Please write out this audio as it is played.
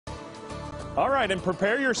All right, and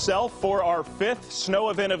prepare yourself for our 5th snow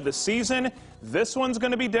event of the season. This one's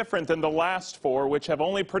going to be different than the last 4, which have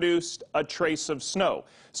only produced a trace of snow.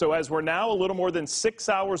 So as we're now a little more than 6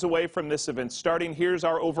 hours away from this event starting, here's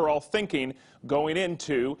our overall thinking going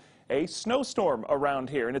into a snowstorm around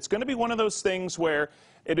here. And it's going to be one of those things where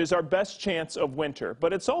it is our best chance of winter.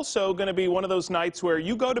 But it's also going to be one of those nights where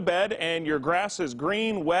you go to bed and your grass is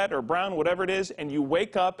green, wet, or brown, whatever it is, and you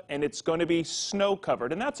wake up and it's going to be snow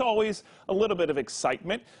covered. And that's always a little bit of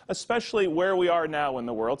excitement, especially where we are now in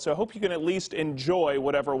the world. So I hope you can at least enjoy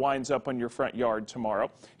whatever winds up on your front yard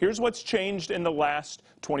tomorrow. Here's what's changed in the last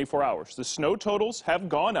 24 hours. The snow totals have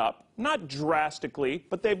gone up, not drastically,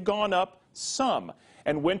 but they've gone up some.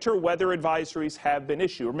 And winter weather advisories have been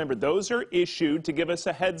issued. Remember, those are issued to give us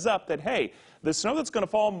a heads up that, hey, the snow that's going to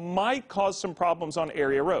fall might cause some problems on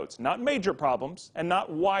area roads. Not major problems and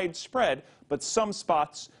not widespread, but some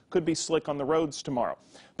spots could be slick on the roads tomorrow.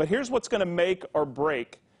 But here's what's going to make or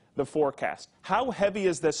break the forecast. How heavy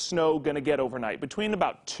is the snow going to get overnight? Between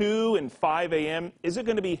about 2 and 5 a.m., is it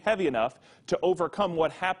going to be heavy enough to overcome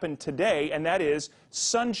what happened today, and that is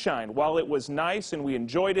sunshine? While it was nice and we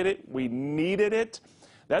enjoyed it, we needed it,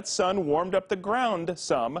 that sun warmed up the ground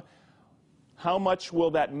some. How much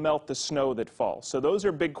will that melt the snow that falls? So those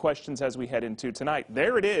are big questions as we head into tonight.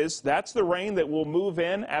 There it is. That's the rain that will move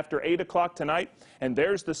in after 8 o'clock tonight. And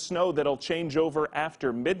there's the snow that'll change over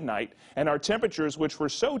after midnight. And our temperatures, which were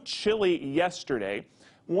so chilly yesterday,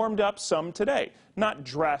 warmed up some today. Not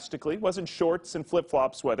drastically. Wasn't shorts and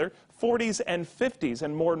flip-flops weather. 40s and 50s.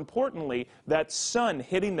 And more importantly, that sun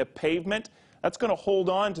hitting the pavement, that's going to hold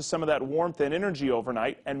on to some of that warmth and energy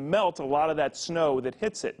overnight and melt a lot of that snow that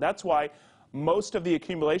hits it. That's why most of the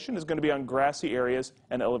accumulation is going to be on grassy areas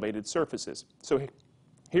and elevated surfaces. So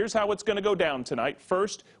here's how it's going to go down tonight.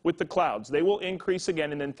 First, with the clouds. They will increase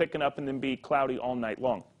again and then thicken up and then be cloudy all night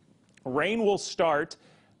long. Rain will start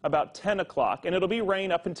about 10 o'clock, and it'll be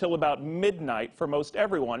rain up until about midnight for most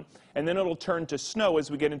everyone, and then it'll turn to snow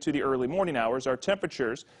as we get into the early morning hours. Our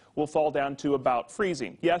temperatures will fall down to about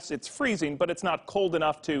freezing. Yes, it's freezing, but it's not cold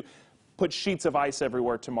enough to put sheets of ice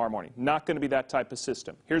everywhere tomorrow morning. Not going to be that type of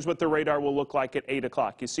system. Here's what the radar will look like at 8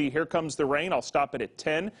 o'clock. You see, here comes the rain. I'll stop it at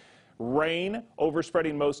 10. Rain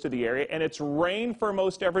overspreading most of the area, and it's rain for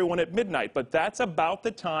most everyone at midnight, but that's about the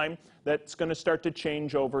time that's going to start to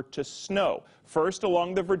change over to snow. First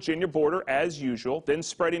along the Virginia border as usual, then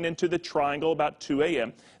spreading into the triangle about 2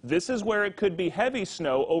 a.m. This is where it could be heavy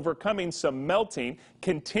snow overcoming some melting,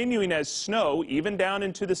 continuing as snow even down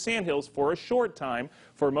into the sandhills for a short time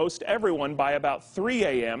for most everyone by about 3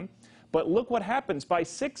 a.m. But look what happens. By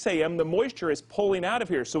 6 a.m., the moisture is pulling out of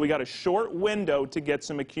here. So we got a short window to get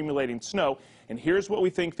some accumulating snow. And here's what we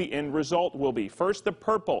think the end result will be. First, the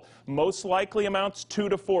purple most likely amounts 2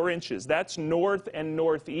 to 4 inches. That's north and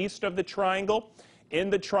northeast of the triangle. In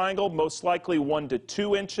the triangle, most likely 1 to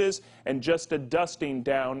 2 inches, and just a dusting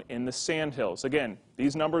down in the sandhills. Again,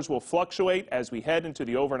 these numbers will fluctuate as we head into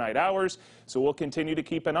the overnight hours, so we'll continue to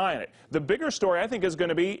keep an eye on it. The bigger story, I think, is going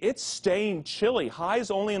to be it's staying chilly.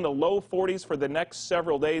 Highs only in the low 40s for the next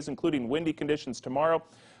several days, including windy conditions tomorrow.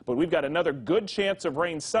 But we've got another good chance of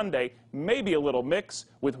rain Sunday, maybe a little mix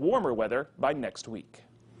with warmer weather by next week.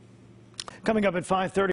 Coming up at 5:30.